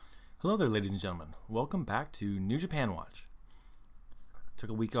Hello there, ladies and gentlemen. Welcome back to New Japan Watch.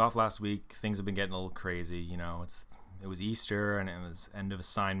 Took a week off last week. Things have been getting a little crazy. It was Easter and it was end of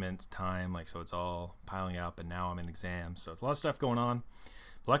assignment time, so it's all piling up. And now I'm in exams, so it's a lot of stuff going on.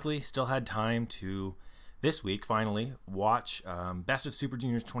 But luckily, still had time to this week finally watch Best of Super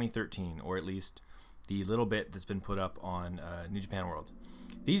Juniors 2013, or at least the little bit that's been put up on New Japan World.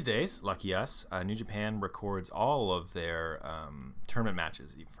 These days, lucky us, New Japan records all of their tournament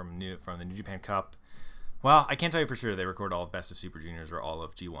matches from the New Japan Cup. Well, I can't tell you for sure they record all of Best of Super Juniors or all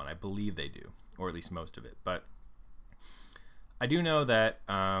of G1. I believe they do, or at least most of it. But I do know that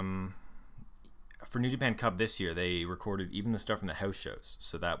for New Japan Cup this year, they recorded even the stuff from the house shows.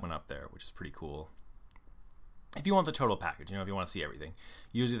 So that went up there, which is pretty cool. If you want the total package, if you want to see everything.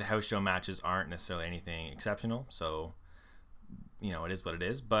 Usually the house show matches aren't necessarily anything exceptional, so it is what it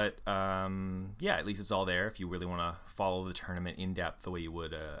is. But at least it's all there if you really want to follow the tournament in depth the way you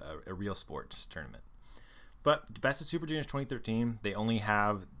would a real sports tournament. But the Best of Super Juniors 2013, they only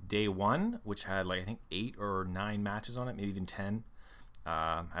have day one, which had I think 8 or 9 matches on it, maybe even 10.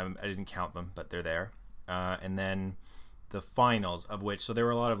 I didn't count them, but they're there. And then the finals, of which, so there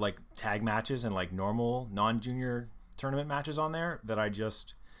were a lot of tag matches and normal non-junior tournament matches on there that I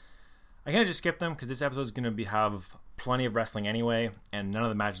kind of just skipped them because this episode is going to have plenty of wrestling anyway, and none of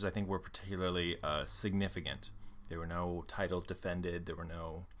the matches I think were particularly significant. There were no titles defended. There were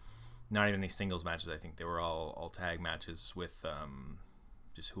not even any singles matches. I think they were all tag matches with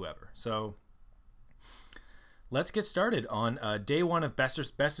just whoever. So let's get started on day one of Best of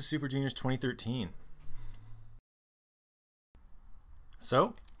Super Juniors 2013.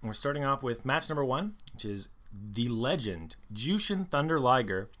 So we're starting off with match number 1, which is the legend Jushin Thunder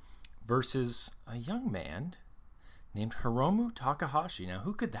Liger versus a young man named Hiromu Takahashi. Now,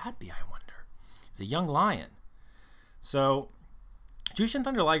 who could that be, I wonder? He's a young lion. So, Jushin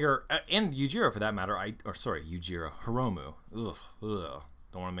Thunder Liger, and Yujiro for that matter, Yujiro, Hiromu.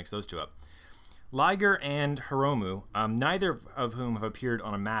 Don't want to mix those two up. Liger and Hiromu, neither of whom have appeared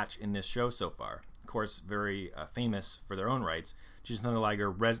on a match in this show so far. Of course, very famous for their own rights. Jushin Thunder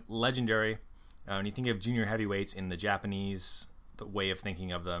Liger, legendary. When you think of junior heavyweights in the Japanese the way of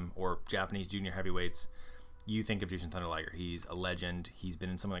thinking of them, or Japanese junior heavyweights, you think of Jushin Thunder Liger. He's a legend. He's been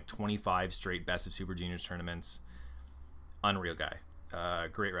in something like 25 straight Best of Super Juniors tournaments. Unreal guy.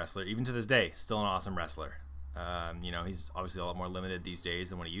 Great wrestler. Even to this day, still an awesome wrestler. He's obviously a lot more limited these days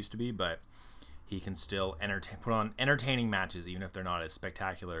than what he used to be, but he can still put on entertaining matches, even if they're not as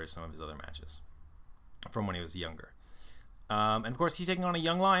spectacular as some of his other matches from when he was younger. And of course, he's taking on a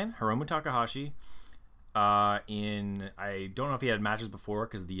young lion, Hiromu Takahashi. I don't know if he had matches before,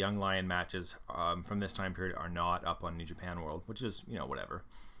 because the Young Lion matches from this time period are not up on New Japan World, which is, whatever.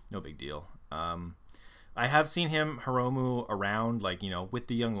 No big deal. I have seen Hiromu, around, with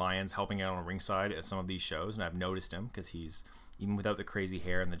the Young Lions, helping out on ringside at some of these shows, and I've noticed him, because he's, even without the crazy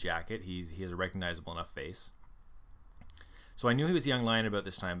hair and the jacket, he has a recognizable enough face. So I knew he was a Young Lion about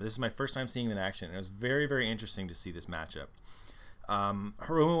this time, but this is my first time seeing him in action, and it was very, very interesting to see this matchup.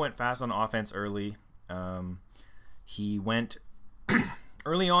 Hiromu went fast on offense early. He went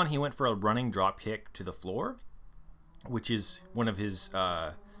early on. He went for a running drop kick to the floor, which is one of his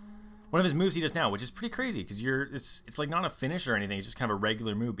moves he does now, which is pretty crazy because it's not a finish or anything. It's just kind of a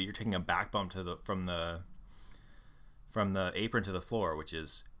regular move, but you're taking a back bump from the apron to the floor, which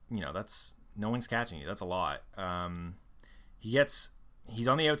is that's no one's catching you. That's a lot. He's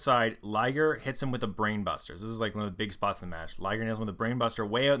on the outside. Liger hits him with a brain buster. This is one of the big spots in the match. Liger nails him with a brain buster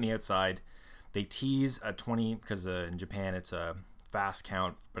way out on the outside. They tease a 20 because in Japan it's a fast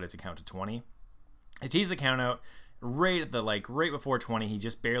count, but it's a count to 20. They tease the count out right at right before 20. He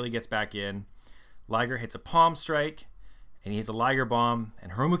just barely gets back in. Liger hits a palm strike, and he hits a Liger bomb,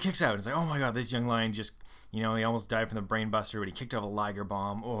 and Hiromu kicks out. It's like, oh my god, this young lion just he almost died from the brain buster, but he kicked out a Liger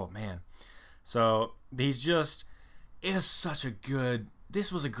bomb. Oh man. So this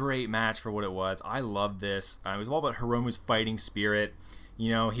was a great match for what it was. I loved this. It was all about Hiromu's fighting spirit.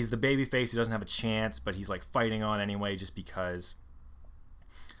 He's the babyface who doesn't have a chance, but he's fighting on anyway just because.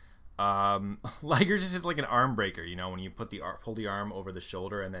 Liger just hits an arm breaker, when you pull the arm over the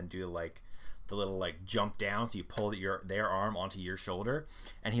shoulder and then do the little jump down, so you pull their arm onto your shoulder,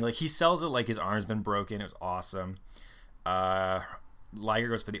 and he sells it like his arm's been broken. It was awesome. Liger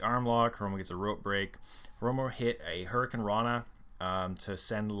goes for the arm lock. Hiromu gets a rope break. Hiromu hit a Hurricane Rana to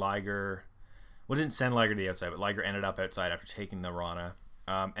send Liger. Well, it didn't send Liger to the outside, but Liger ended up outside after taking the Rana.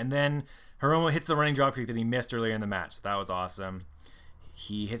 And then Hiromu hits the running drop kick that he missed earlier in the match. So that was awesome.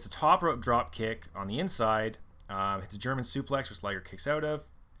 He hits a top rope drop kick on the inside. Hits a German suplex, which Liger kicks out of.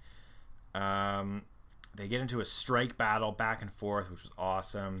 They get into a strike battle back and forth, which was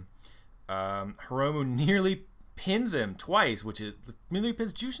awesome. Hiromu nearly pins him twice, which is nearly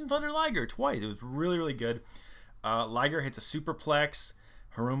pins Jushin Thunder Liger twice. It was really, really good. Liger hits a superplex.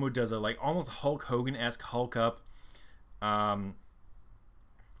 Hiromu does a almost Hulk Hogan-esque Hulk up. There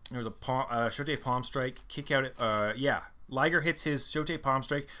was a Shote palm strike, kick out at, Liger hits his Shote palm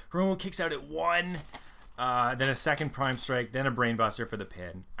strike. Hiromu kicks out at 1. Then a second prime strike, then a brainbuster for the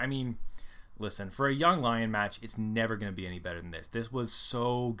pin. I mean, listen, for a Young Lion match, it's never going to be any better than this. This was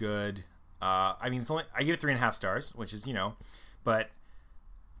so good. I mean, I give it 3.5 stars, which is, but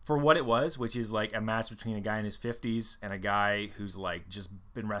for what it was, which is like a match between a guy in his 50s and a guy who's just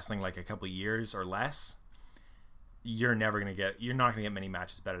been wrestling a couple of years or less, you're not going to get many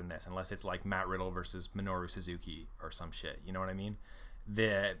matches better than this, unless it's like Matt Riddle versus Minoru Suzuki or some shit. You know what I mean?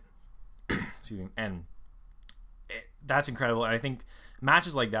 Excuse me. And that's incredible. And I think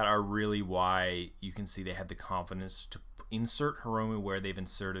matches like that are really why you can see they had the confidence to insert Hiromu where they've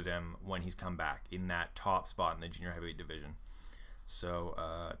inserted him when he's come back in that top spot in the junior heavyweight division. So,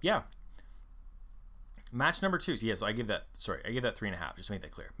 match number 2. So, yeah, so I give that 3.5, just to make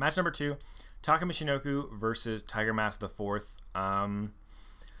that clear. Match number 2, Taka Michinoku versus Tiger Mask the Fourth. Taka,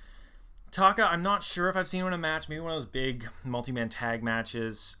 I'm not sure if I've seen him in a match, maybe one of those big multi-man tag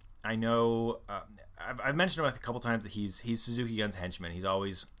matches. I know, I've mentioned him a couple times that he's Suzuki Gun's henchman. He's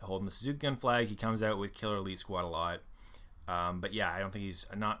always holding the Suzuki Gun flag. He comes out with Killer Elite Squad a lot. But yeah,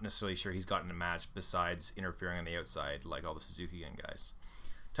 I'm not necessarily sure he's gotten a match besides interfering on the outside like all the Suzuki Gun guys.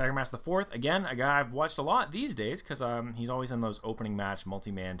 Tiger Mask the Fourth, again, a guy I've watched a lot these days because he's always in those opening match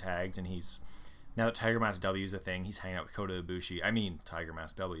multi-man tags, and now that Tiger Mask W is a thing, he's hanging out with Kota Ibushi. I mean, Tiger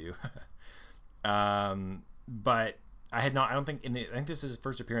Mask W. But I think this is his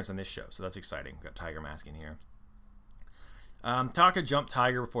first appearance on this show, so that's exciting. We've got Tiger Mask in here. Taka jumped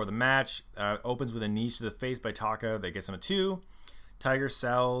Tiger before the match. Opens with a knee to the face by Taka. That gets him a 2. Tiger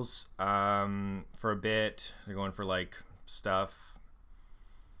sells for a bit. They're going for stuff.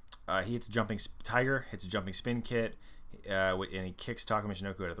 Tiger hits a jumping spin kit, and he kicks Taka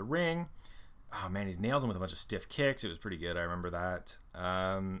Michinoku out of the ring. Oh man, he nails him with a bunch of stiff kicks. It was pretty good. I remember that.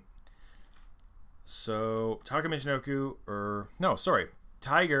 So Taka Michinoku,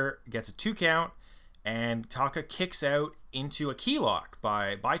 Tiger gets a 2 count, and Taka kicks out into a key lock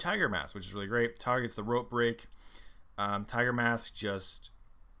by Tiger Mask, which is really great. Tiger gets the rope break. Tiger Mask just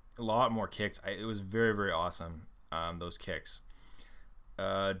a lot more kicks. It was very, very awesome, those kicks.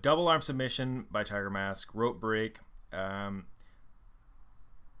 Double arm submission by Tiger Mask, rope break.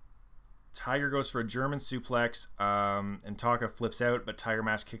 Tiger goes for a German suplex, and Taka flips out, but Tiger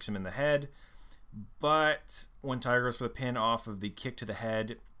Mask kicks him in the head. But when Tiger goes for the pin off of the kick to the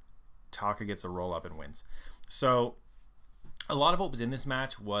head, Taka gets a roll up and wins. So a lot of what was in this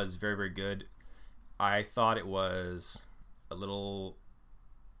match was very, very good. I thought it was a little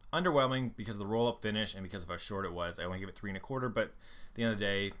underwhelming because of the roll up finish and because of how short it was. I only give it 3.25, but at the end of the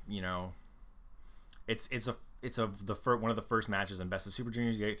day, it's one of the first matches in Best of Super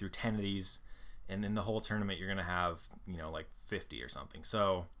Juniors. You get through 10 of these, and in the whole tournament you're gonna have 50 or something.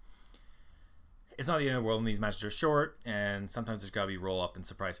 So it's not the end of the world when these matches are short, and sometimes there's got to be roll up and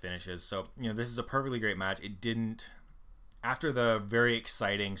surprise finishes. So this is a perfectly great match. It didn't, after the very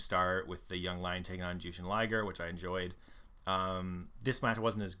exciting start with the Young Lion taking on Jushin Liger, which I enjoyed. This match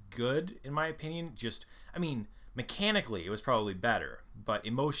wasn't as good in my opinion. Mechanically it was probably better, but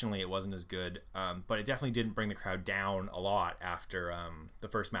emotionally it wasn't as good. But it definitely didn't bring the crowd down a lot after the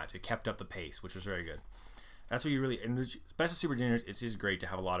first match. It kept up the pace, which was very good. That's what you really, and Best of Super Juniors, it's just great to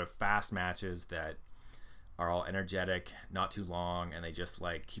have a lot of fast matches that are all energetic, not too long, and they just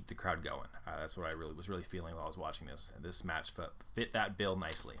keep the crowd going. That's what I was really feeling while I was watching this. This match fit that bill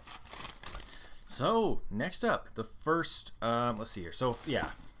nicely. So next up, the first, let's see here. So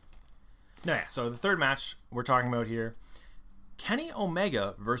so the third match we're talking about here, Kenny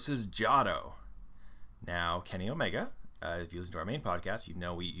Omega versus Jado. Now Kenny Omega, if you listen to our main podcast,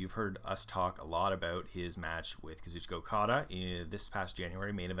 you've heard us talk a lot about his match with Kazuchika Okada in this past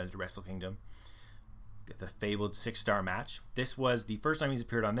January, main event at Wrestle Kingdom. The fabled 6-star match. This was the first time he's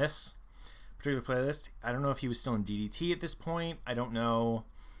appeared on this particular playlist. I don't know if he was still in DDT at this point. I don't know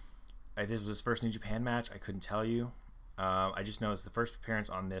if this was his first New Japan match. I couldn't tell you. I just know it's the first appearance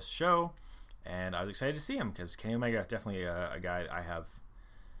on this show, and I was excited to see him because Kenny Omega, definitely a guy I have,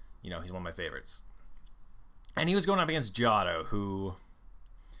 he's one of my favorites. And he was going up against Jado, who,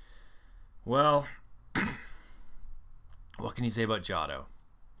 well, what can you say about Jado?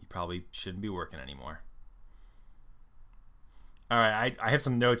 He probably shouldn't be working anymore. All right, I have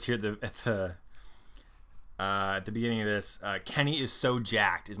some notes here at the At the beginning of this, Kenny is so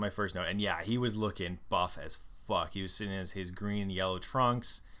jacked is my first note. And yeah, he was looking buff as fuck. He was sitting in his green and yellow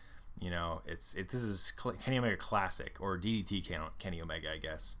trunks. You know, this is Kenny Omega Classic, or DDT Kenny Omega, I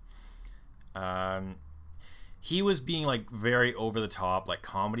guess. He was being like very over the top, like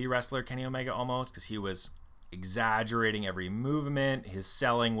comedy wrestler Kenny Omega almost, because he was exaggerating every movement. His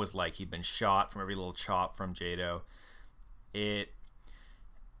selling was like he'd been shot from every little chop from Jado. I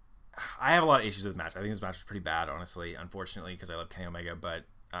have a lot of issues with the match. I think this match was pretty bad, honestly, unfortunately, because I love Kenny Omega, but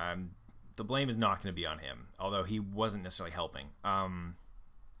the blame is not going to be on him, although he wasn't necessarily helping.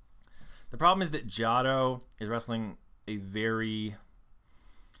 The problem is that Jado is wrestling a very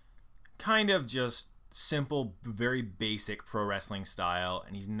kind of just simple, very basic pro wrestling style,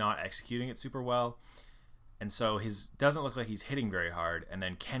 and he's not executing it super well. And so his doesn't look like he's hitting very hard, and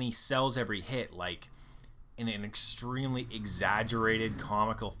then Kenny sells every hit like in an extremely exaggerated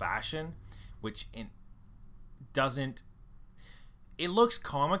comical fashion, which it looks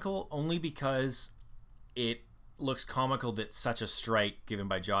comical only because it looks comical that such a strike given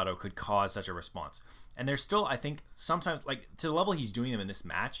by Jado could cause such a response. And there's still, I think, sometimes, like, to the level he's doing them in this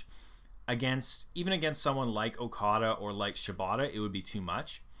match, even against someone like Okada or like Shibata, it would be too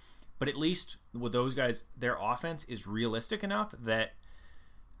much. But at least with those guys, their offense is realistic enough that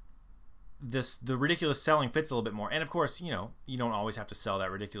the ridiculous selling fits a little bit more. And of course, you know, you don't always have to sell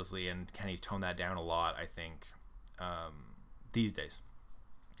that ridiculously, and Kenny's toned that down a lot, I think, these days.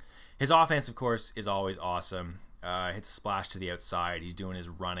 His offense, of course, is always awesome. Hits a splash to the outside. He's doing his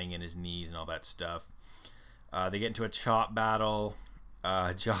running and his knees and all that stuff. They get into a chop battle.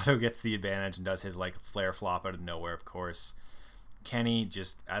 Jado gets the advantage and does his like flare flop out of nowhere, of course. Kenny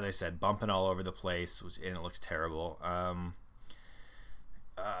just, as I said, bumping all over the place, and it looks terrible.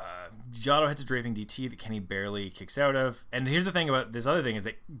 Jado hits a draping DT that Kenny barely kicks out of. And here's the thing about this other thing is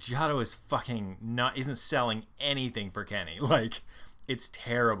that Jado is isn't selling anything for Kenny. Like, it's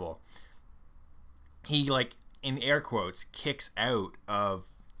terrible. He, like, in air quotes, kicks out of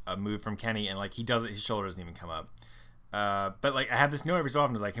a move from Kenny, and like his shoulder doesn't even come up. But like I have this note every so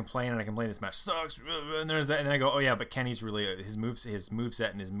often as I complain this match sucks, and there's that, and then I go, oh yeah, but Kenny's really his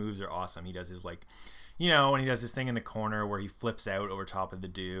moveset and his moves are awesome. He does his like, you know, when he does his thing in the corner where he flips out over top of the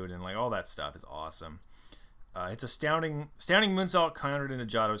dude, and like all that stuff is awesome. It's astounding moonsault countered into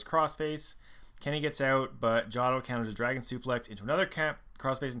Jado's crossface. Kenny gets out, but Jado counters a dragon suplex into another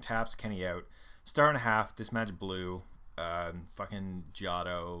crossface and taps Kenny out. Star and a half. This match blew. Fucking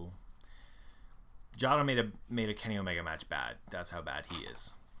Jado made a Kenny Omega match bad. That's how bad he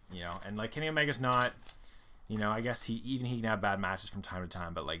is, you know. And like Kenny Omega's not, you know, I guess he can have bad matches from time to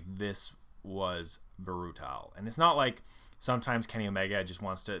time, but like this was brutal. And it's not like sometimes Kenny Omega just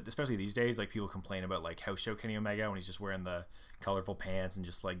wants to, especially these days, like people complain about like house show Kenny Omega when he's just wearing the colorful pants and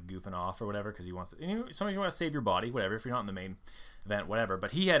just like goofing off or whatever because he wants to. You know, sometimes you want to save your body, whatever. If you're not in the main event, whatever.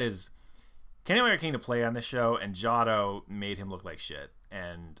 But he had his Kenny Omega came to play on this show, and Jado made him look like shit.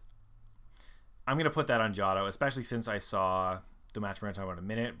 And I'm going to put that on Jado, especially since I saw the match we're going to talk about in a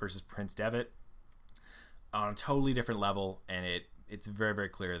minute versus Prince Devitt on a totally different level, and it's very, very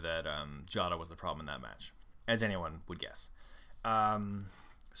clear that Jado was the problem in that match, as anyone would guess.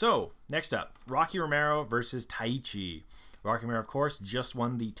 So, next up, Rocky Romero versus Taichi. Rocky Romero, of course, just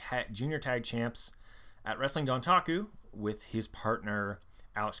won the junior tag champs at Wrestling Dontaku with his partner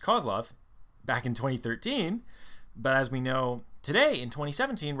Alex Kozlov back in 2013. But as we know today, in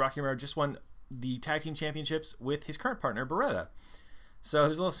 2017, Rocky Romero just won the tag team championships with his current partner, Beretta. So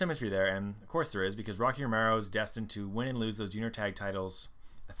there's a little symmetry there, and of course there is, because Rocky Romero is destined to win and lose those junior tag titles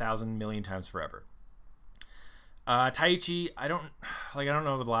 1,000 million times forever. Taichi, I don't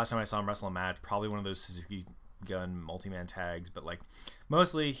know the last time I saw him wrestle a match. Probably one of those Suzuki Gun multi-man tags, but like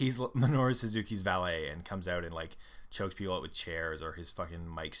mostly he's Minoru Suzuki's valet and comes out and like chokes people out with chairs or his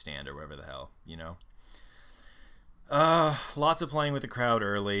fucking mic stand or whatever the hell, you know. Lots of playing with the crowd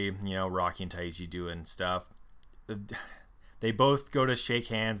early, you know, Rocky and Taichi doing stuff. They both go to shake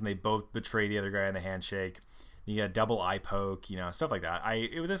hands and they both betray the other guy in the handshake. You get a double eye poke, you know, stuff like that.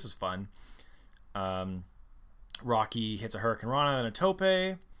 This was fun. Rocky hits a Hurricane Rana and a tope.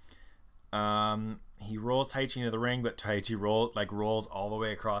 He rolls Taichi into the ring, but Taichi rolls all the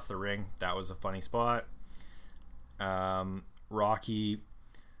way across the ring. That was a funny spot. Taichi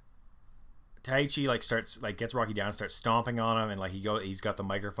gets Rocky down, starts stomping on him, and like he's got the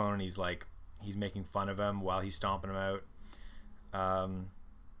microphone and he's making fun of him while he's stomping him out.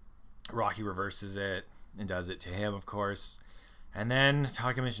 Rocky reverses it and does it to him, of course. And then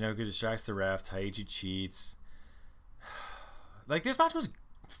Taka Michinoku distracts the ref. Taichi cheats. Like, this match was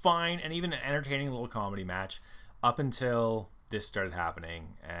fine and even an entertaining little comedy match up until this started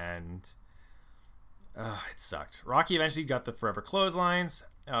happening. And It sucked. Rocky eventually got the forever clotheslines,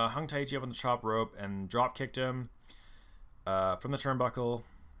 hung Taichi up on the top rope, and drop kicked him from the turnbuckle.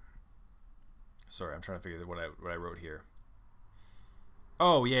 Sorry, I'm trying to figure out what I wrote here.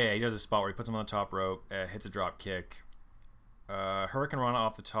 Oh, yeah, he does a spot where he puts him on the top rope, hits a drop kick. Hurricane Rana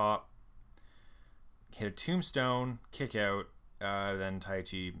off the top. Hit a tombstone, kick out. Then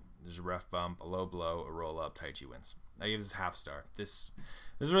Taichi, there's a ref bump, a low blow, a roll up. Taichi wins. I give this a half star. This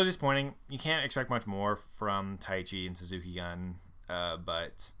is really disappointing. You can't expect much more from Taichi and Suzuki Gun,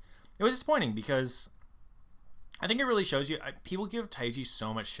 but it was disappointing because I think it really shows you people give Taichi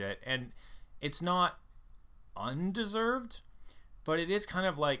so much shit, and it's not undeserved, but it is kind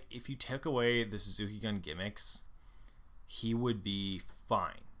of like if you took away the Suzuki Gun gimmicks, he would be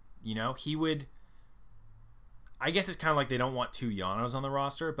fine. You know, he would. I guess it's kind of like they don't want two Yanos on the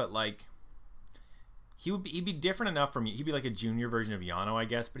roster, but like he'd be different enough from he'd be like a junior version of Yano, I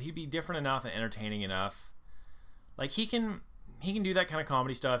guess, but he'd be different enough and entertaining enough. Like he can do that kind of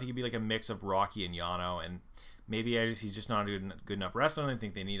comedy stuff. He could be like a mix of Rocky and Yano, and maybe he's just not a good enough wrestler. I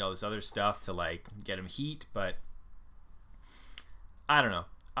think they need all this other stuff to like get him heat, but I don't know.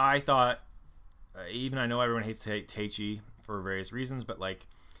 I thought even I know everyone hates Taichi for various reasons, but like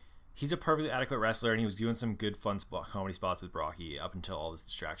he's a perfectly adequate wrestler, and he was doing some good, fun comedy spots with Rocky up until all this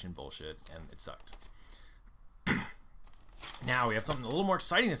distraction bullshit, and it sucked. Now we have something a little more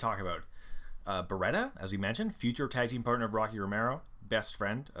exciting to talk about. Beretta, as we mentioned, future tag team partner of Rocky Romero, best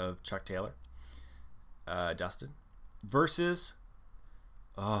friend of Chuck Taylor, Dustin, versus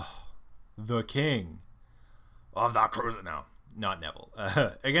the king of the cruiser. No, not Neville.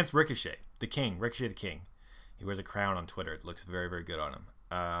 Against Ricochet, the king. Ricochet the king. He wears a crown on Twitter. It looks very, very good on him.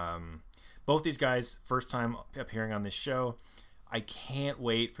 Both these guys, first time appearing on this show. I can't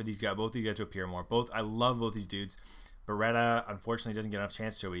wait for both these guys to appear more. I love both these dudes. Beretta, unfortunately, doesn't get enough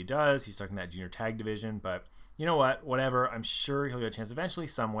chance to show what he does. He's stuck in that junior tag division, but you know what? Whatever. I'm sure he'll get a chance eventually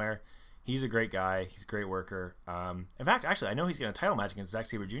somewhere. He's a great guy. He's a great worker. In fact, actually, I know he's getting a title match against Zack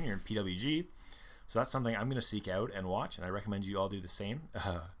Sabre Jr. in PWG, so that's something I'm going to seek out and watch, and I recommend you all do the same.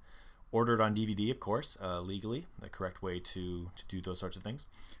 Ordered on DVD, of course, legally, the correct way to do those sorts of things.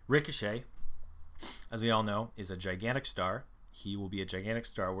 Ricochet, as we all know, is a gigantic star. He will be a gigantic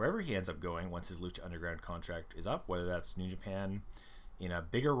star wherever he ends up going once his Lucha Underground contract is up, whether that's New Japan in a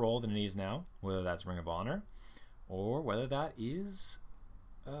bigger role than he is now, whether that's Ring of Honor, or whether that is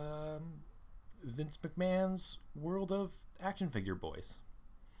Vince McMahon's World of Action Figure Boys.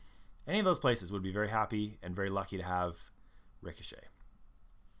 Any of those places would be very happy and very lucky to have Ricochet.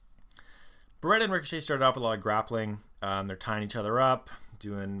 Beretta and Ricochet started off with a lot of grappling. They're tying each other up,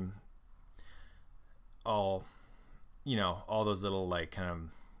 doing all those little like kind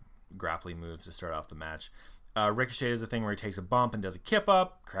of grappling moves to start off the match. Ricochet does the thing where he takes a bump and does a kip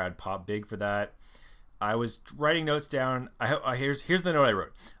up. Crowd pop big for that. I was writing notes down. Here's the note I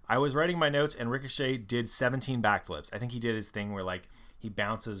wrote. I was writing my notes, and Ricochet did 17 backflips. I think he did his thing where like he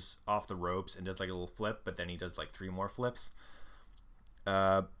bounces off the ropes and does like a little flip, but then he does like 3 more flips.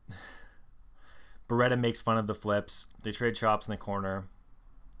 Beretta makes fun of the flips. They trade chops in the corner.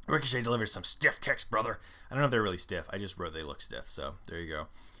 Ricochet delivers some stiff kicks, brother. I don't know if they're really stiff. I just wrote they look stiff, so there you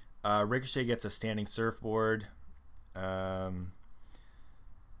go. Ricochet gets a standing surfboard.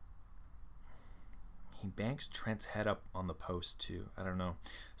 He banks Trent's head up on the post, too. I don't know.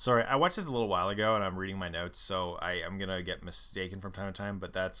 Sorry, I watched this a little while ago, and I'm reading my notes, so I'm going to get mistaken from time to time,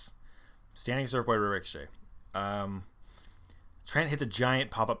 but that's standing surfboard with Ricochet. Trent hits a giant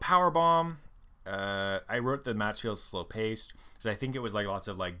pop-up powerbomb. I wrote the match feels slow-paced, so I think it was like lots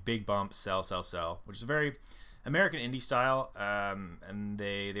of like big bumps, sell, which is a very American indie style, and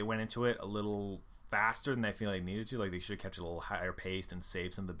they went into it a little faster than I feel like needed to. Like they should have kept it a little higher paced and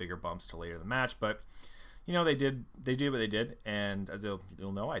saved some of the bigger bumps to later in the match, but you know they did what they did, and as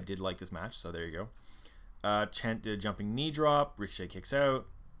you'll know, I did like this match, so there you go. Trent did a jumping knee drop. Ricochet kicks out.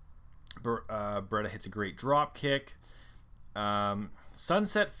 Beretta hits a great drop kick.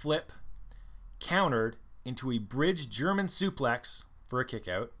 Sunset flip countered into a bridge German suplex for a kick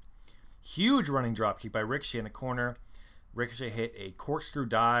out. Huge running drop kick by Ricochet in the corner. Ricochet hit a corkscrew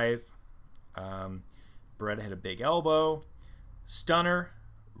dive. Beretta hit a big elbow. Stunner,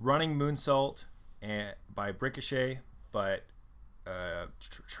 running moonsault by Ricochet, but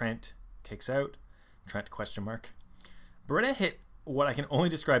Trent kicks out. Trent question mark. Beretta hit what I can only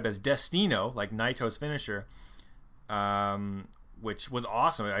describe as Destino, like Naito's finisher, which was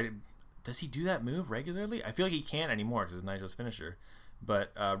awesome. Does he do that move regularly? I feel like he can't anymore because it's Naito's finisher.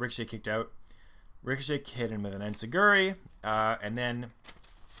 But Ricochet kicked out. Ricochet hit him with an enziguri, and then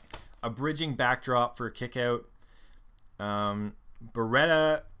a bridging backdrop for a kick out.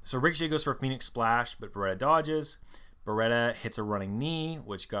 Beretta. So Ricochet goes for a Phoenix Splash, but Beretta dodges. Beretta hits a running knee,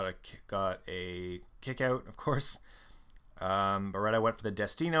 which got a kick out, of course. Beretta went for the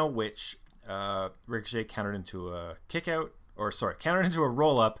Destino, which Ricochet countered into a kick out, countered into a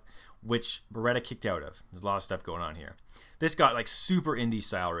roll up, which Beretta kicked out of. There's a lot of stuff going on here. This got like super indie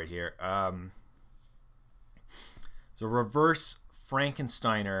style right here. So reverse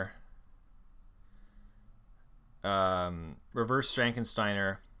Frankensteiner. Reverse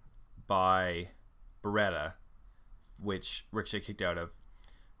Frankensteiner by Beretta, which Ricochet kicked out of.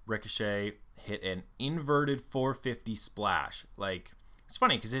 Ricochet hit an inverted 450 splash. Like, it's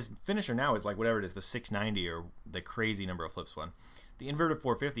funny because his finisher now is like whatever it is, the 690 or the crazy number of flips one. The inverted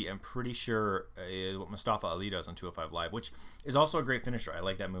 450, I'm pretty sure, is what Mustafa Ali does on 205 Live, which is also a great finisher. I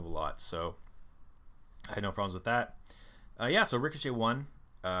like that move a lot, so I had no problems with that. So Ricochet won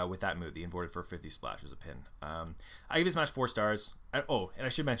with that move, the inverted 450 splash as a pin. I give this match 4 stars. And I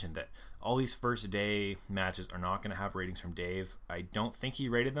should mention that all these first day matches are not going to have ratings from Dave. I don't think he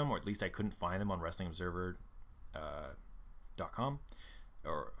rated them, or at least I couldn't find them on WrestlingObserver.com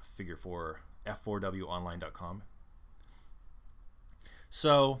or Figure 4 F4WOnline.com.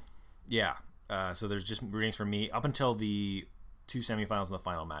 So, yeah. So there's just ratings from me. Up until the 2 semifinals and the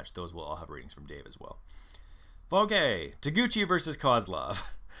final match, those will all have ratings from Dave as well. Okay, Taguchi versus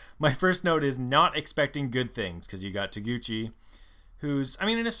Kozlov. My first note is not expecting good things, because you got Taguchi, who's,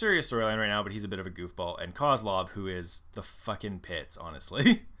 in a serious storyline right now, but he's a bit of a goofball, and Kozlov, who is the fucking pits,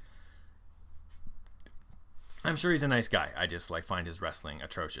 honestly. I'm sure he's a nice guy. I just find his wrestling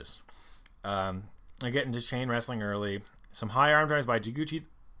atrocious. I get into chain wrestling early. Some high arm drives by Taguchi.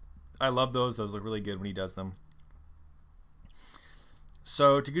 I love those. Those look really good when he does them.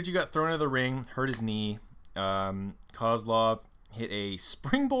 So Taguchi got thrown into the ring, hurt his knee. Kozlov hit a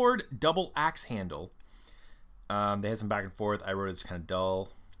springboard double axe handle. They had some back and forth. I wrote it's kind of dull.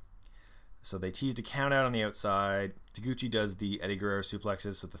 So they teased a count out on the outside. Taguchi does the Eddie Guerrero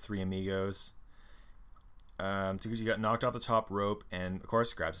suplexes with the 3 amigos. Taguchi got knocked off the top rope and, of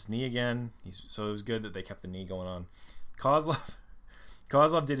course, grabs his knee again. So it was good that they kept the knee going on.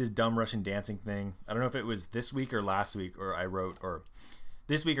 Kozlov did his dumb Russian dancing thing. I don't know if it was this week or last week, or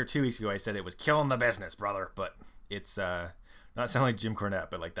this week or 2 weeks ago I said it was killing the business, brother. But it's not sound like Jim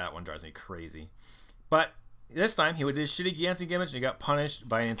Cornette, but like that one drives me crazy. But this time he did his shitty dancing gimmick and he got punished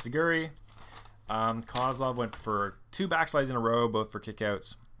by an Enziguri. Kozlov went for 2 backslides in a row, both for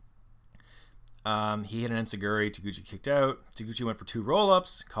kickouts. He hit an Enziguri. Taguchi kicked out. Taguchi went for 2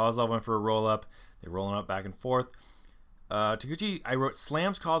 roll-ups. Kozlov went for a roll-up. They're rolling up back and forth. Taguchi, I wrote,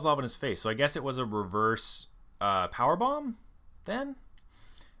 slams Kozlov in his face. So I guess it was a reverse powerbomb then?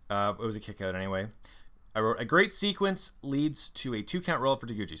 It was a kick out anyway. I wrote, a great sequence leads to a 2-count roll-up for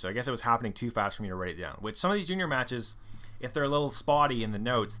Taguchi. So I guess it was happening too fast for me to write it down. Which some of these junior matches, if they're a little spotty in the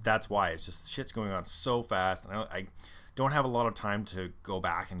notes, that's why. It's just shit's going on so fast. And I don't have a lot of time to go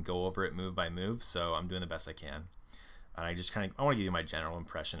back and go over it move by move. So I'm doing the best I can. And I just I want to give you my general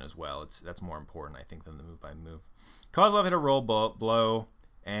impression as well. That's more important, I think, than the move by move. Kozlov hit a roll blow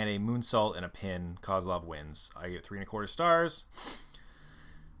and a moonsault and a pin. Kozlov wins. I give 3 1/4 stars.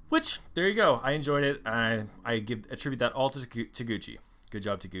 Which, there you go. I enjoyed it. I attribute that all to Taguchi. Good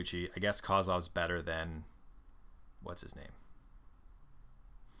job, Taguchi. I guess Kozlov's better than, what's his name?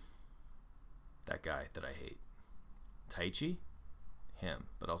 That guy that I hate. Taichi? Him,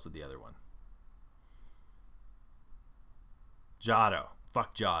 but also the other one. Jado.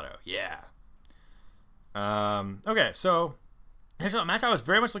 Fuck Jado. Yeah. Okay, so next match I was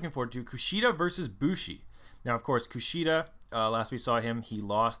very much looking forward to, Kushida versus Bushi. Now, of course, Kushida, last we saw him, he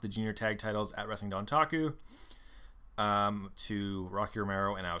lost the junior tag titles at Wrestling Dontaku to Rocky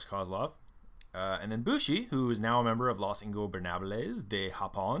Romero and Alex Kozlov. And then Bushi, who is now a member of Los Ingobernables de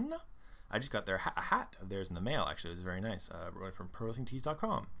Japón. I just got their a hat of theirs in the mail, actually. It was very nice. Wrote it from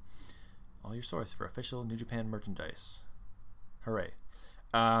ProWrestlingTees.com. All your source for official New Japan merchandise. Hooray.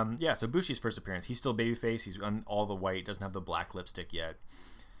 So Bushi's first appearance, he's still babyface. He's on all the white, doesn't have the black lipstick yet.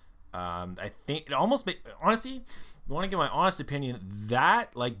 I think it almost honestly, you want to give my honest opinion,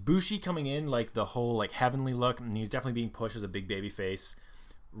 that Bushi coming in, the whole heavenly look, and he's definitely being pushed as a big babyface,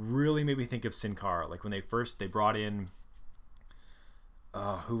 really made me think of Sin Cara. When they brought in,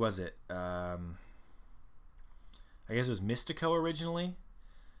 who was it? I guess it was Mystico originally.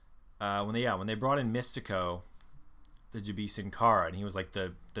 When they brought in Mystico to be Sin Cara, and he was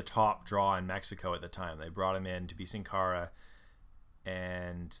the top draw in Mexico at the time. They brought him in to be Sin Cara,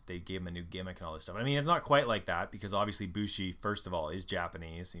 and they gave him a new gimmick and all this stuff. It's not quite like that, because obviously Bushi, first of all, is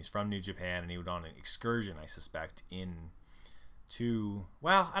Japanese. He's from New Japan, and he went on an excursion, I suspect, I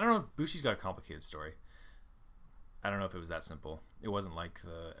don't know. Bushi's got a complicated story. I don't know if it was that simple. It wasn't like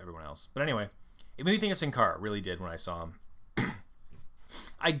everyone else. But anyway, it made me think of Sin Cara. It really did when I saw him.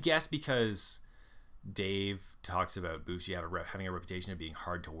 I guess because Dave talks about Bushi having a reputation of being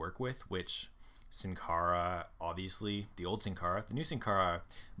hard to work with, which Sin Cara, obviously, the old Sin Cara, the new Sin Cara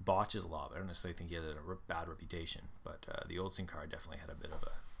botches a lot. I don't necessarily think he had a bad reputation, but the old Sin Cara definitely had a bit of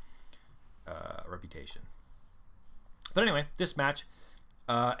a reputation. But anyway, this match.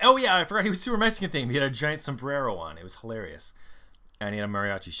 Oh yeah, I forgot he was super Mexican thing. He had a giant sombrero on. It was hilarious. And he had a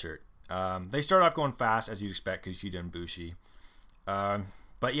mariachi shirt. They start off going fast, as you'd expect, Kushida and Bushi.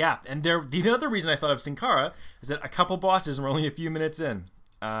 But yeah, and the other reason I thought of Sin Cara is that a couple bosses were only a few minutes in.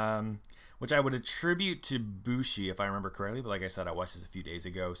 Which I would attribute to Bushi, if I remember correctly. But like I said, I watched this a few days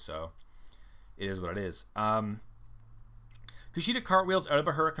ago, so it is what it is. Kushida cartwheels out of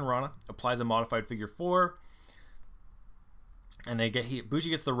a Hurricane Rana, applies a modified figure 4. And Bushi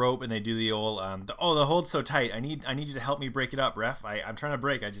gets the rope, and they do the old the hold's so tight. I need you to help me break it up, ref. I'm trying to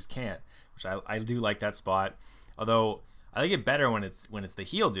break, I just can't. Which I do like that spot. Although I like it better when it's the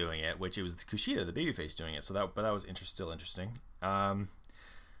heel doing it, which it was Kushida, the babyface, doing it. So that was still interesting.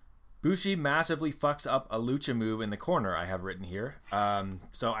 Bushi massively fucks up a lucha move in the corner. I have written here.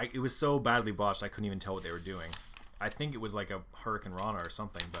 It was so badly botched I couldn't even tell what they were doing. I think it was like a Hurricane Rana or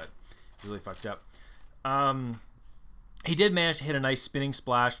something, but it really fucked up. He did manage to hit a nice spinning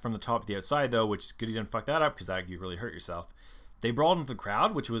splash from the top to the outside, though, which is good he didn't fuck that up, because that you really hurt yourself. They brawled into the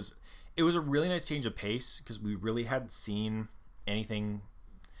crowd, it was a really nice change of pace, because we really hadn't seen anything.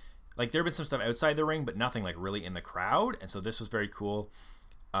 Like, there had been some stuff outside the ring, but nothing, like, really in the crowd, and so this was very cool.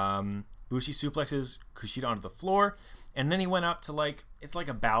 Bushi suplexes Kushida onto the floor, and then he went up to, like, it's like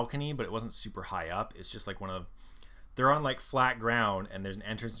a balcony, but it wasn't super high up. It's just, like, they're on like flat ground, and there's an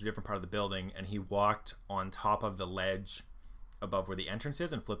entrance to a different part of the building, and he walked on top of the ledge above where the entrance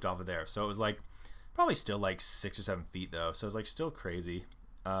is and flipped off of there. So it was like probably still like 6 or 7 feet though, so it was like still crazy.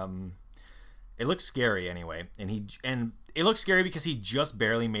 It looked scary anyway, and it looked scary because he just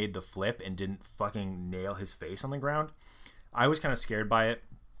barely made the flip and didn't fucking nail his face on the ground. I was kind of scared by it,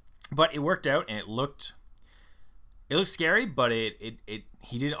 but it worked out, and it looked scary, but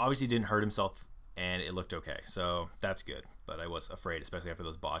he obviously didn't hurt himself. And it looked okay, so that's good. But I was afraid, especially after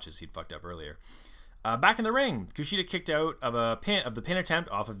those botches he'd fucked up earlier. Back in the ring, Kushida kicked out of the pin attempt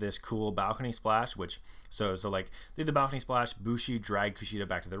off of this cool balcony splash. So like they did the balcony splash. Bushi dragged Kushida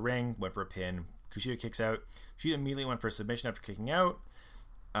back to the ring, went for a pin. Kushida kicks out. Kushida immediately went for a submission after kicking out.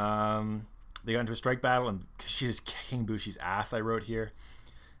 They got into a strike battle, and Kushida's kicking Bushi's ass. I wrote here.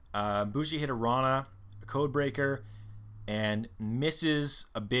 Bushi hit a Rana, a code breaker, and misses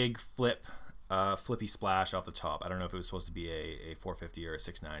a big flippy splash off the top. I don't know if it was supposed to be a 450 or a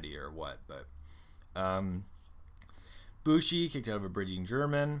 690 or what, but Bushi kicked out of a bridging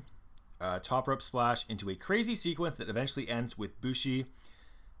German, top rope splash into a crazy sequence that eventually ends with Bushi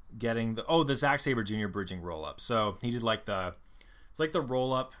getting the Zack Sabre Jr. bridging roll up. So he did like the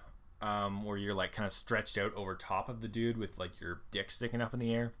roll up where you're like kind of stretched out over top of the dude with like your dick sticking up in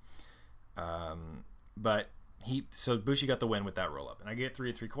the air. So Bushi got the win with that roll up, and I get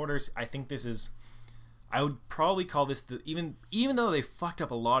 3 3/4. I think I would probably call this even though they fucked up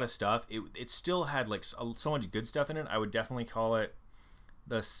a lot of stuff, it still had like so much good stuff in it. I would definitely call it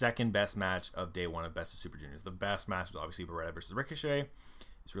the second best match of day one of Best of Super Juniors. The best match was obviously Beretta versus Ricochet.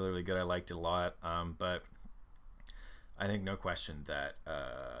 It's really, really good. I liked it a lot. But I think no question that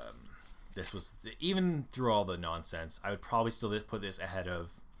this was, even through all the nonsense, I would probably still put this ahead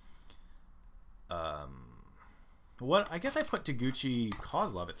of what I guess I put Taguchi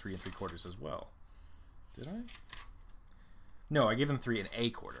Kozlov at 3 3/4 as well. Did I? No, I gave them 3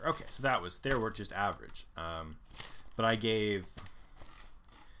 1/4. Okay, so they were just average. But I gave.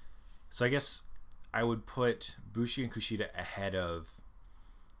 So I guess I would put Bushi and Kushida ahead of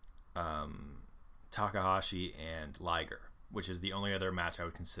Takahashi and Liger, which is the only other match I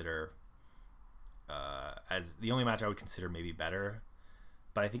would consider as the only match I would consider maybe better.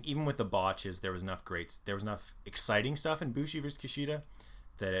 But I think even with the botches, there was enough exciting stuff in Bushi versus Kushida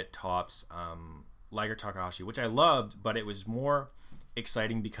that it tops Liger Takahashi, which I loved, but it was more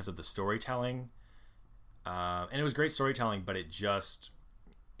exciting because of the storytelling. And it was great storytelling, but it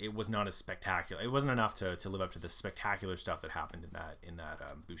was not as spectacular. It wasn't enough to live up to the spectacular stuff that happened in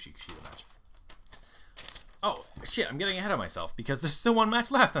that Bushi Kushida match. Oh shit! I'm getting ahead of myself because there's still one match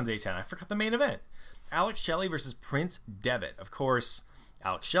left on day 10. I forgot the main event: Alex Shelley versus Prince Devitt. Of course,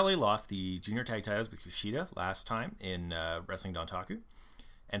 Alex Shelley lost the junior tag titles with Kushida last time in Wrestling Dontaku.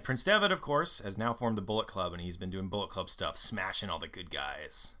 And Prince Devitt, of course, has now formed the Bullet Club, and he's been doing Bullet Club stuff, smashing all the good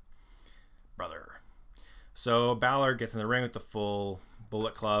guys. Brother. So Balor gets in the ring with the full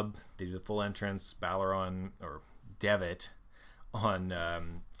Bullet Club. They do the full entrance. Devitt on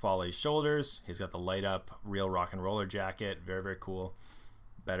Fale's shoulders. He's got the light up real rock and roller jacket. Very, very cool.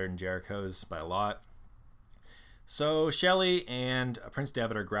 Better than Jericho's by a lot. So Shelley and Prince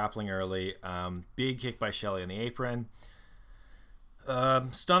Devitt are grappling early. Big kick by Shelley on the apron.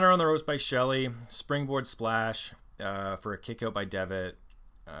 Stunner on the ropes by Shelley. Springboard splash for a kick out by Devitt.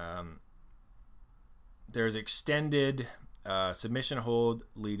 There's extended submission hold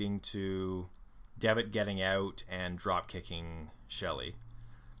leading to Devitt getting out and drop kicking Shelley.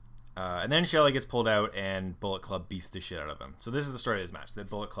 And then Shelley gets pulled out and Bullet Club beats the shit out of them. So this is the story of this match. The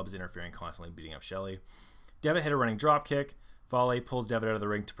Bullet Club is interfering, constantly beating up Shelley. Devitt hit a running drop kick. Fale pulls Devitt out of the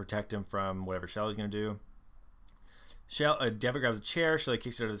ring to protect him from whatever Shelley's going to do. Devitt grabs a chair. Shelley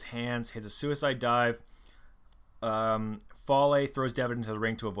kicks it out of his hands, hits a suicide dive. Fale throws Devitt into the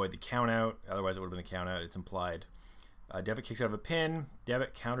ring to avoid the count out. Otherwise, it would have been a count out. It's implied. Devitt kicks out of a pin.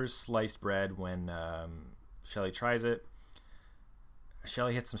 Devitt counters sliced bread when Shelley tries it.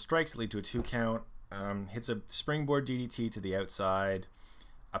 Shelley hits some strikes that lead to a 2 count. Hits a springboard DDT to the outside.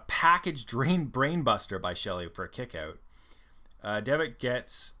 A package brain buster by Shelley for a kick out. Devitt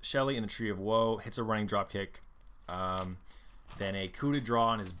gets Shelley in the Tree of Woe. Hits a running drop kick. Then a coup de grace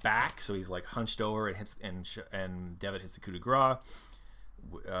on his back, so he's like hunched over and hits, and Devitt hits the coup de grace,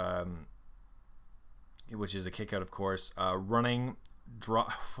 which is a kick out, of course. Running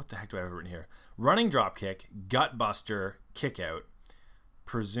drop. What the heck do I have written here? Running drop kick, gut buster, kick out,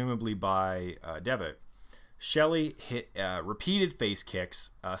 presumably by Devitt. Shelley hit repeated face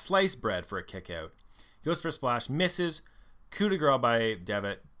kicks, sliced bread for a kick out. Goes for a splash, misses. Coup de grace by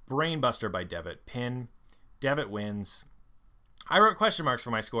Devitt, brain buster by Devitt, pin. Devitt wins. I wrote question marks for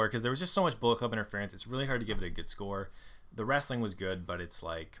my score because there was just so much Bullet Club interference. It's really hard to give it a good score. The wrestling was good, but it's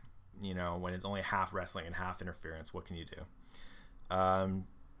like, you know, when it's only half wrestling and half interference, what can you do?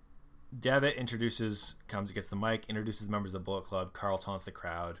 Devitt gets the mic, introduces the members of the Bullet Club. Carl taunts the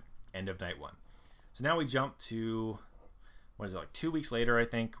crowd. End of night 1. So now we jump to, like 2 weeks later, I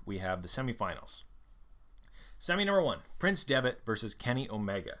think, we have the semifinals. Semi number 1, Prince Devitt versus Kenny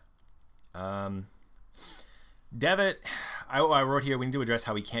Omega. Devitt, I wrote here, we need to address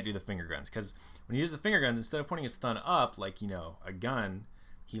how he can't do the finger guns, because when he uses the finger guns, instead of pointing his thumb up like, you know, a gun,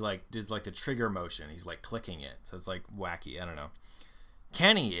 he like does like the trigger motion. He's like clicking it, so it's like wacky. I don't know.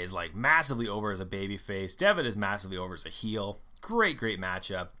 Kenny is like massively over as a babyface. Devitt is massively over as a heel. Great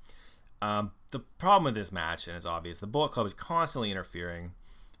matchup. The problem with this match, and it's obvious, the Bullet Club is constantly interfering.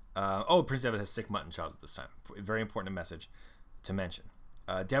 Prince Devitt has sick mutton chops at this time. Very important message to mention.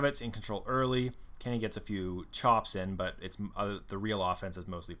 Devitt's in control early. Kenny gets a few chops in, but it's the real offense is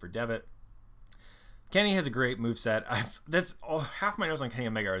mostly for Devitt. Kenny has a great moveset. Half my notes on Kenny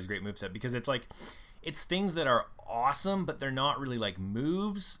Omega is a great moveset because it's like, it's things that are awesome, but they're not really like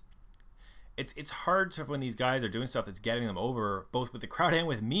moves. It's hard to, when these guys are doing stuff that's getting them over, both with the crowd and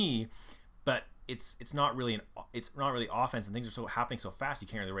with me, but it's not really offense, and things are happening so fast you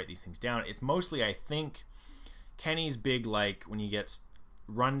can't really write these things down. It's mostly, I think, Kenny's big, like when he gets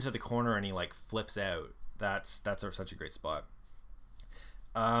run to the corner and he like flips out. That's such a great spot.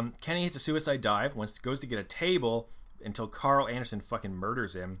 Kenny hits a suicide dive, goes to get a table until Carl Anderson fucking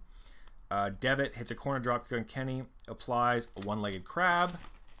murders him. Devitt hits a corner dropkick on Kenny, applies a one-legged crab.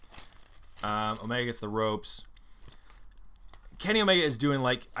 Omega gets the ropes. Kenny Omega is doing,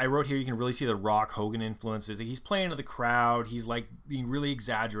 like, I wrote here, you can really see the Rock Hogan influences. He's playing to the crowd. He's like being really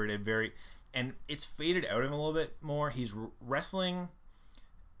exaggerated, and it's faded out of him a little bit more. He's wrestling.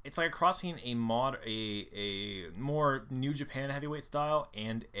 It's like a cross between a more New Japan heavyweight style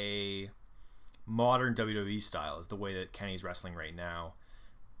and a modern WWE style is the way that Kenny's wrestling right now.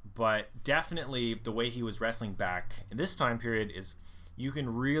 But definitely the way he was wrestling back in this time period is, you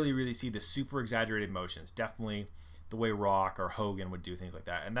can really, really see the super exaggerated motions. Definitely the way Rock or Hogan would do things like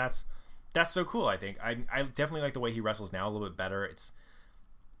that. And that's so cool, I think. I definitely like the way he wrestles now a little bit better.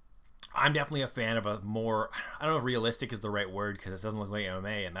 I'm definitely a fan of a more, I don't know if realistic is the right word because it doesn't look like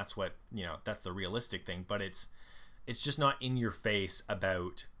MMA, and that's what, you know, that's the realistic thing, but it's just not in your face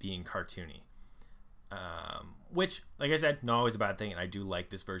about being cartoony. Which, like I said, not always a bad thing, and I do like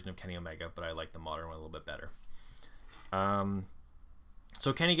this version of Kenny Omega, but I like the modern one a little bit better.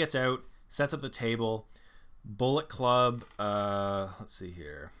 So Kenny gets out, sets up the table. Bullet Club, let's see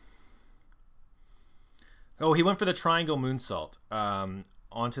here. Oh, he went for the triangle moonsault.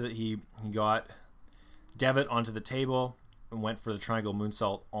 He got Devitt onto the table and went for the triangle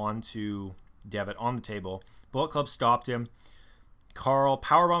moonsault onto Devitt on the table. Bullet Club stopped him. Carl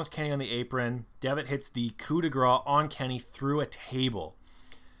powerbombs Kenny on the apron. Devitt hits the coup de grace on Kenny through a table.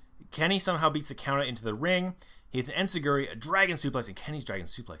 Kenny somehow beats the countout into the ring. He hits an enziguri, a dragon suplex, and Kenny's dragon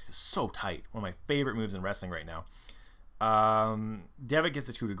suplex is so tight. One of my favorite moves in wrestling right now. Devitt gets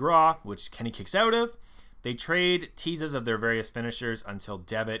the coup de grace, which Kenny kicks out of. They trade teases of their various finishers until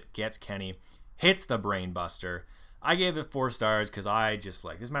Devitt gets Kenny, hits the brain buster. I gave it 4 stars because I just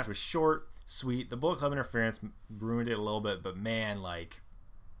like, this match was short, sweet. The Bullet Club interference ruined it a little bit, but man, like,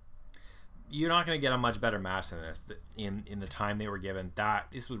 you're not going to get a much better match than this in the time they were given.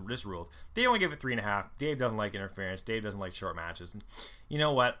 This ruled. They only gave it 3.5. Dave doesn't like interference. Dave doesn't like short matches. And you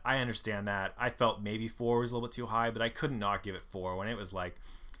know what? I understand that. I felt maybe 4 was a little bit too high, but I couldn't not give it 4 when it was like,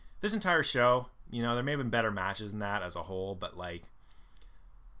 this entire show, you know, there may have been better matches than that as a whole, but like,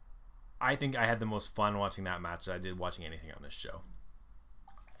 I think I had the most fun watching that match that I did watching anything on this show.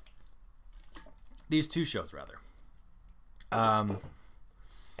 These 2 shows, rather.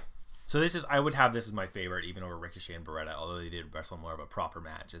 So I would have this as my favorite, even over Ricochet and Beretta, although they did wrestle more of a proper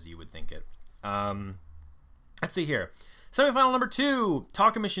match, as you would think it. Let's see here. Semifinal number 2,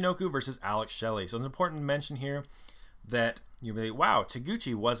 Taka Michinoku versus Alex Shelley. So it's important to mention here that you really, wow,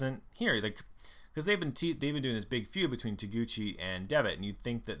 Taguchi wasn't here. Because they've been doing this big feud between Taguchi and Devitt, and you'd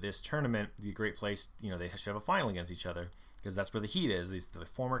think that this tournament would be a great place, you know, they should have a final against each other, because that's where the heat is, the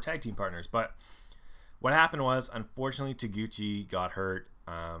former tag team partners. But what happened was, unfortunately, Taguchi got hurt.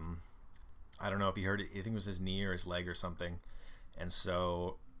 I don't know if he hurt it. I think it was his knee or his leg or something. And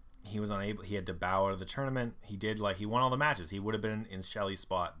so he was unable. He had to bow out of the tournament. He won all the matches. He would have been in Shelley's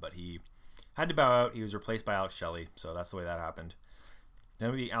spot, but he had to bow out. He was replaced by Alex Shelley. So that's the way that happened. Then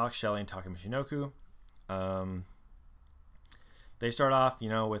it would be Alex Shelley and Taka Michinoku. They start off, you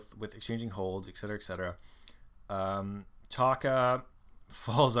know, with exchanging holds, etc., etc. Taka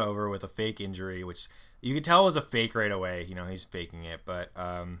falls over with a fake injury, which you could tell was a fake right away. You know, he's faking it, but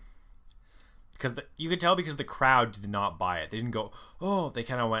because you could tell because the crowd did not buy it. They didn't go, oh, they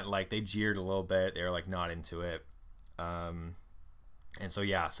kind of went like, they jeered a little bit. They were like not into it. And so,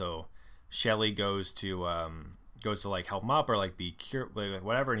 yeah, so Shelley goes to like help him up or like be cured, like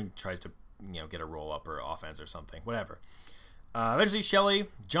whatever. And he tries to, you know, get a roll up or offense or something, whatever. Eventually Shelley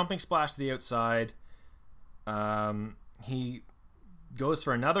jumping splash to the outside. He goes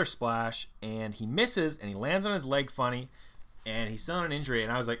for another splash and he misses and he lands on his leg funny and he's still on an injury.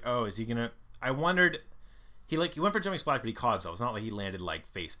 And I was like, oh, is he gonna, I wondered, he went for a jumping splash, but he caught himself. It's not like he landed like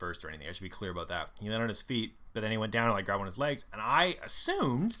face first or anything. I should be clear about that. He landed on his feet, but then he went down and like grabbed one of his legs. And I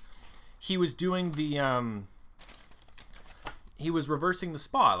assumed he was doing the, he was reversing the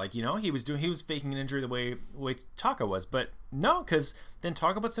spot. Like, you know, he was faking an injury the way Taka was, but no, because then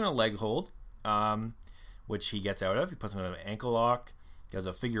Taka puts him in a leg hold, which he gets out of. He puts him in an ankle lock. He does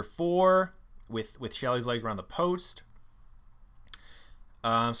a figure 4 with Shelley's legs around the post.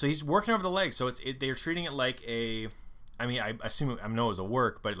 So he's working over the leg. So they're treating it like a, I mean, I assume, I know it was a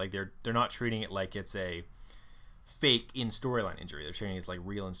work, but like they're not treating it like it's a fake in storyline injury. They're treating it as like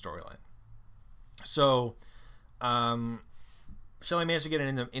real in storyline. So, Shelley managed to get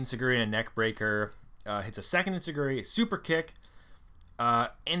an enziguri and a neck breaker. Hits a second enziguri, super kick.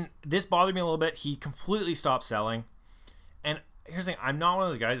 And this bothered me a little bit. He completely stopped selling. And here's the thing. I'm not one of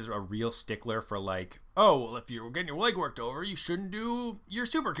those guys who's a real stickler for like, oh, well, if you're getting your leg worked over, you shouldn't do your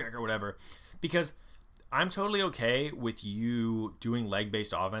super kick or whatever. Because I'm totally okay with you doing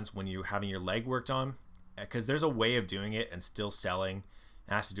leg-based offense when you're having your leg worked on. Because there's a way of doing it and still selling.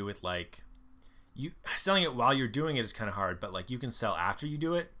 It has to do with like, you selling it while you're doing it is kind of hard, but like you can sell after you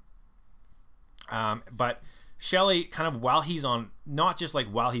do it. But Shelley kind of while he's on, not just like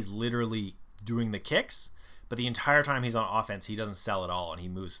while he's literally doing the kicks, but the entire time he's on offense, he doesn't sell at all and he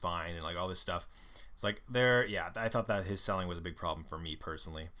moves fine and like all this stuff. It's like I thought that his selling was a big problem for me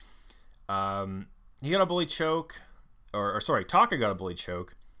personally. He got a bully choke, or sorry, Taka got a bully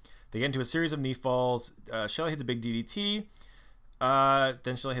choke. They get into a series of knee falls. Shelley hits a big DDT.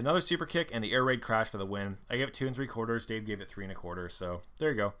 Then Shelley hit another super kick and the air raid crash for the win. I gave it 2 3/4. Dave gave it 3 1/4. So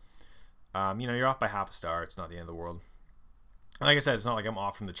there you go. You know, you're off by half a star. It's not the end of the world. And like I said, it's not like I'm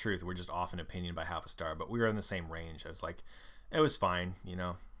off from the truth. We're just off in opinion by half a star, but we were in the same range. I was like, it was fine, you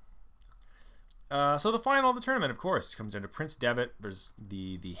know. So the final of the tournament, of course, comes down to Prince Devitt versus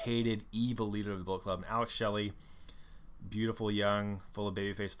the hated, evil leader of the Bullet Club, and Alex Shelley. Beautiful, young, full of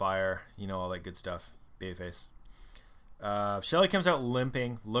babyface fire. You know, all that good stuff. Babyface. Shelley comes out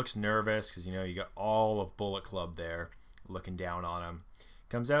limping, looks nervous, because, you know, you got all of Bullet Club there looking down on him.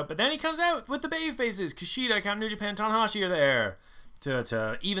 Comes out, but then he comes out with the baby faces. Kushida, Count New Japan, Tanahashi are there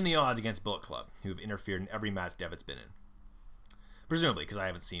to even the odds against Bullet Club, who have interfered in every match Devitt's been in. Presumably, because I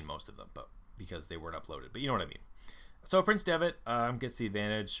haven't seen most of them, but because they weren't uploaded. But you know what I mean. So Prince Devitt gets the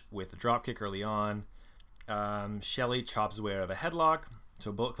advantage with the dropkick early on. Shelley chops his way out of a headlock,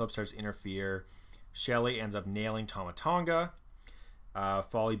 so Bullet Club starts to interfere. Shelley ends up nailing Tama Tonga.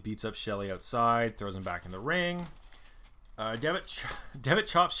 Foley beats up Shelley outside, throws him back in the ring. Devitt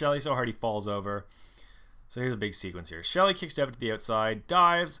chops Shelley so hard he falls over. So here's a big sequence here. Shelley kicks Devitt to the outside,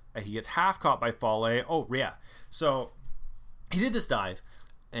 dives. He gets half caught by Foley. Oh, yeah. So he did this dive,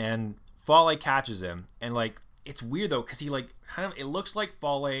 and Foley catches him. And, like, it's weird, though, because he, like, it looks like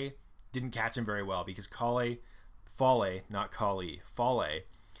Foley didn't catch him very well because Foley,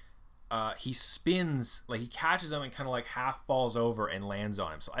 he spins, like, he catches him and kind of, like, half falls over and lands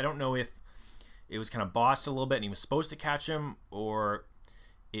on him. So I don't know if it was kind of botched a little bit and he was supposed to catch him, or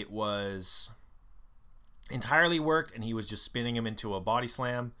it was entirely worked and he was just spinning him into a body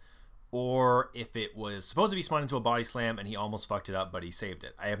slam, or if it was supposed to be spun into a body slam and he almost fucked it up but he saved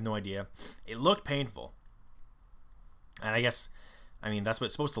it. I have no idea. It looked painful, and I guess, I mean, that's what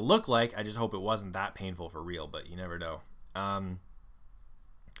it's supposed to look like. I just hope it wasn't that painful for real, but you never know.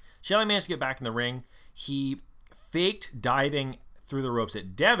 Shelley managed to get back in the ring. He faked diving through the ropes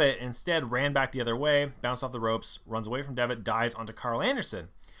at Devitt, instead ran back the other way, bounced off the ropes, runs away from Devitt, dives onto Carl Anderson.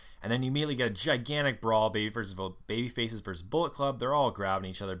 And then you immediately get a gigantic brawl, Babyfaces versus Bullet Club. They're all grabbing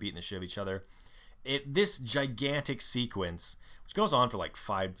each other, beating the shit out of each other. This gigantic sequence, which goes on for like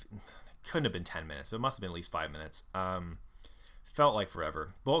couldn't have been 10 minutes, but it must have been at least 5 minutes. Felt like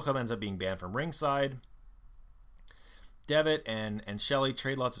forever. Bullet Club ends up being banned from ringside. Devitt and Shelley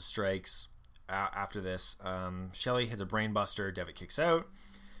trade lots of strikes after this. Shelley hits a brainbuster. Devitt kicks out.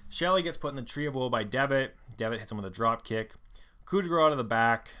 Shelley gets put in the Tree of Woe by Devitt. Devitt hits him with a drop kick. Coup de grace out of the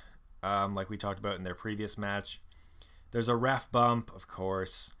back, like we talked about in their previous match. There's a ref bump, of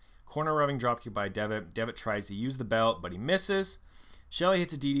course. Corner rubbing dropkick by Devitt. Devitt tries to use the belt, but he misses. Shelley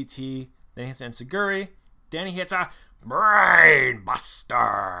hits a DDT, then he hits an Enziguri. Then he hits a brain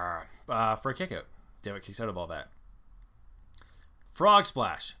buster for a kick out. Devitt kicks out of all that. Frog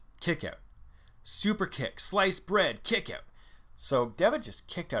splash, kick out. Super kick, sliced bread, kick out. So Devitt just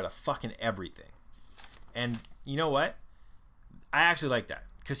kicked out of fucking everything. And you know what? I actually like that,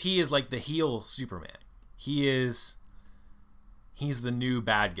 because he is like the heel Superman. He's the new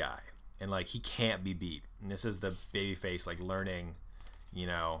bad guy, and like he can't be beat. And this is the babyface like learning,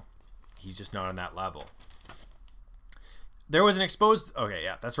 he's just not on that level. There was an exposed. Okay,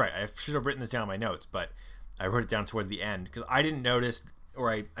 yeah, that's right. I should have written this down in my notes, but I wrote it down towards the end because I didn't notice,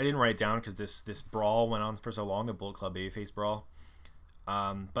 or I didn't write it down because this brawl went on for so long, the Bullet Club babyface brawl.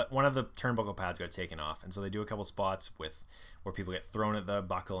 But one of the turnbuckle pads got taken off, and so they do a couple spots where people get thrown at the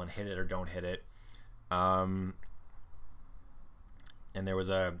buckle and hit it or don't hit it. And there was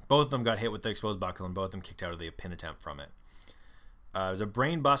both of them got hit with the exposed buckle, and both of them kicked out of the pin attempt from it. There's a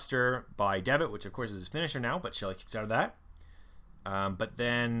brain buster by Devitt, which of course is his finisher now, but Shelley kicks out of that. But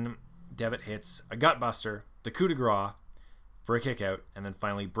then Devitt hits a gut buster, the coup de grace for a kick out, and then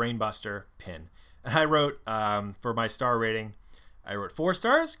finally brain buster, pin. And I wrote, for my star rating, I wrote 4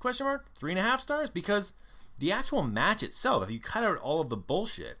 stars, 3.5 stars, because the actual match itself, if you cut out all of the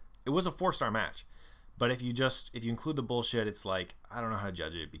bullshit, it was a 4-star match. But if you include the bullshit, it's like, I don't know how to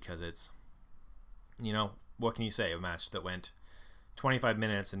judge it, because it's, what can you say? A match that went 25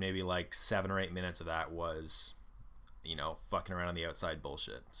 minutes and maybe like 7 or 8 minutes of that was, fucking around on the outside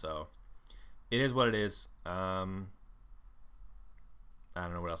bullshit. So it is what it is. I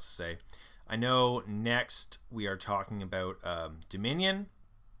don't know what else to say. I know next we are talking about Dominion.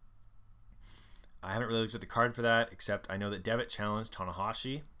 I haven't really looked at the card for that, except I know that Devitt challenged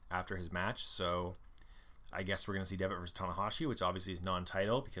Tanahashi after his match, so I guess we're going to see Devitt versus Tanahashi, which obviously is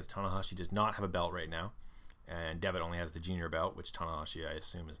non-title because Tanahashi does not have a belt right now, and Devitt only has the junior belt, which Tanahashi, I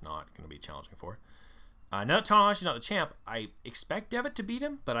assume, is not going to be challenging for. Now that Tanahashi's not the champ, I expect Devitt to beat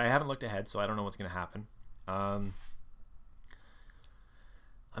him, but I haven't looked ahead, so I don't know what's going to happen. I'm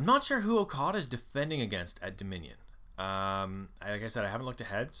not sure who Okada is defending against at Dominion. Like I said, I haven't looked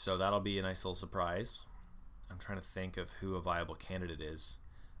ahead, so that'll be a nice little surprise. I'm trying to think of who a viable candidate is.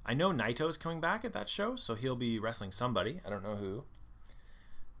 I know Naito's coming back at that show, so he'll be wrestling somebody. I don't know who.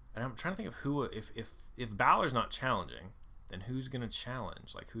 And I'm trying to think of who, if Balor's not challenging, then who's going to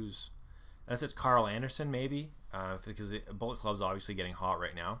challenge? Like unless it's Carl Anderson, maybe, because Bullet Club's obviously getting hot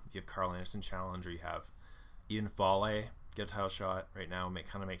right now. If you have Carl Anderson challenge, or you have Ian Fale get a title shot right now,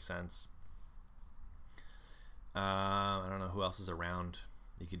 kind of makes sense. I don't know who else is around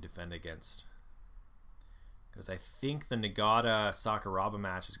you could defend against, because I think the Nagata Sakuraba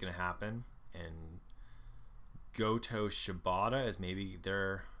match is going to happen, and Goto Shibata is maybe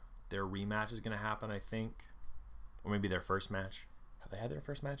their rematch is going to happen, I think, or maybe their first match. Have they had their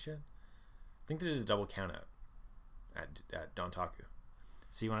first match yet? I think they did a double count out at Dontaku.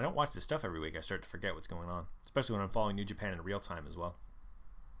 See, when I don't watch this stuff every week, I start to forget what's going on, especially when I'm following New Japan in real time as well.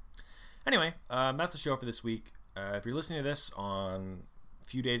 Anyway, that's the show for this week. If you're listening to this on a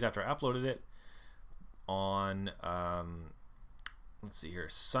few days after I uploaded it, on let's see here,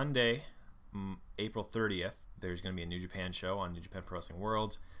 Sunday, April 30th, there's going to be a New Japan show on New Japan Pro Wrestling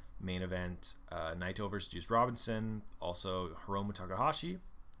World. Main event, Naito versus Juice Robinson. Also, Hiromu Takahashi,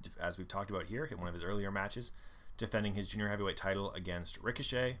 as we've talked about here, hit one of his earlier matches, defending his junior heavyweight title against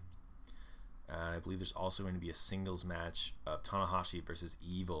Ricochet. I believe there's also going to be a singles match of Tanahashi versus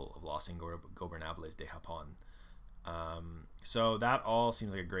Evil of Los Ingobernables de Japón. So that all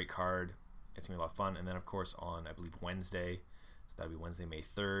seems like a great card. It's going to be a lot of fun. And then, of course, on, I believe, Wednesday, so that'll be Wednesday, May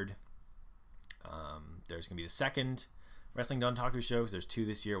 3rd, there's going to be the second Wrestling Dontaku show, because there's two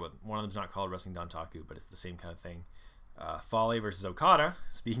this year. One of them's not called Wrestling Dontaku, but it's the same kind of thing. Fale versus Okada,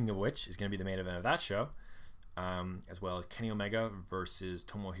 speaking of which, is going to be the main event of that show, as well as Kenny Omega versus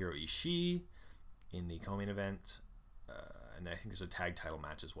Tomohiro Ishii in the co-main event. And I think there's a tag title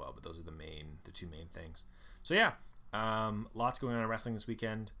match as well, but those are the two main things. So yeah, lots going on in wrestling this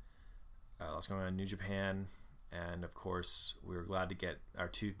weekend. Lots going on in New Japan. And of course, we were glad to get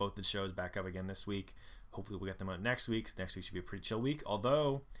both the shows back up again this week. Hopefully we'll get them out next week. Next week should be a pretty chill week.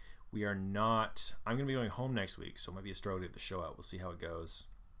 Although I'm going to be going home next week, so it might be a struggle to get the show out. We'll see how it goes.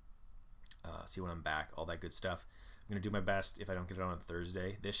 See when I'm back, all that good stuff. I'm going to do my best if I don't get it on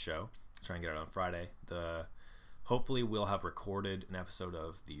Thursday, this show. Try and get it on Friday. Hopefully we'll have recorded an episode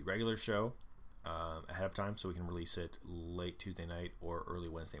of the regular show ahead of time, so we can release it late Tuesday night or early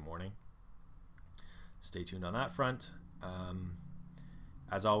Wednesday morning. Stay tuned on that front.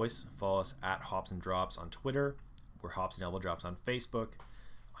 As always, follow us at Hops and Drops on Twitter. We're Hops and Elbow Drops on Facebook.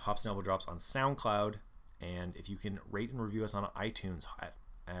 Hops and Elbow Drops on SoundCloud. And if you can rate and review us on iTunes,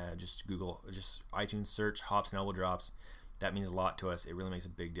 just iTunes search Hops and Elbow Drops. That means a lot to us. It really makes a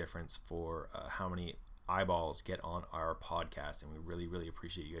big difference for how many eyeballs get on our podcast, and we really, really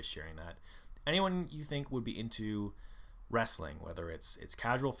appreciate you guys sharing that. Anyone you think would be into wrestling, whether it's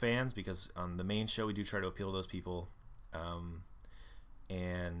casual fans, because on the main show we do try to appeal to those people,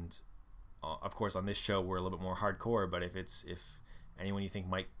 and of course on this show we're a little bit more hardcore, but if anyone you think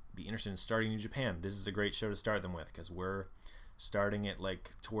might be interested in starting New Japan, this is a great show to start them with, because we're starting it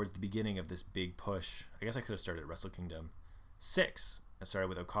like towards the beginning of this big push. I guess I could have started at Wrestle Kingdom 6 and started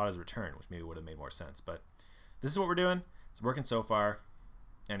with Okada's return, which maybe would have made more sense, but this is what we're doing. It's working so far.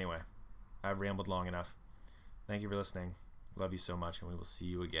 Anyway, I've rambled long enough. Thank you for listening. Love you so much, and we will see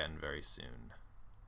you again very soon.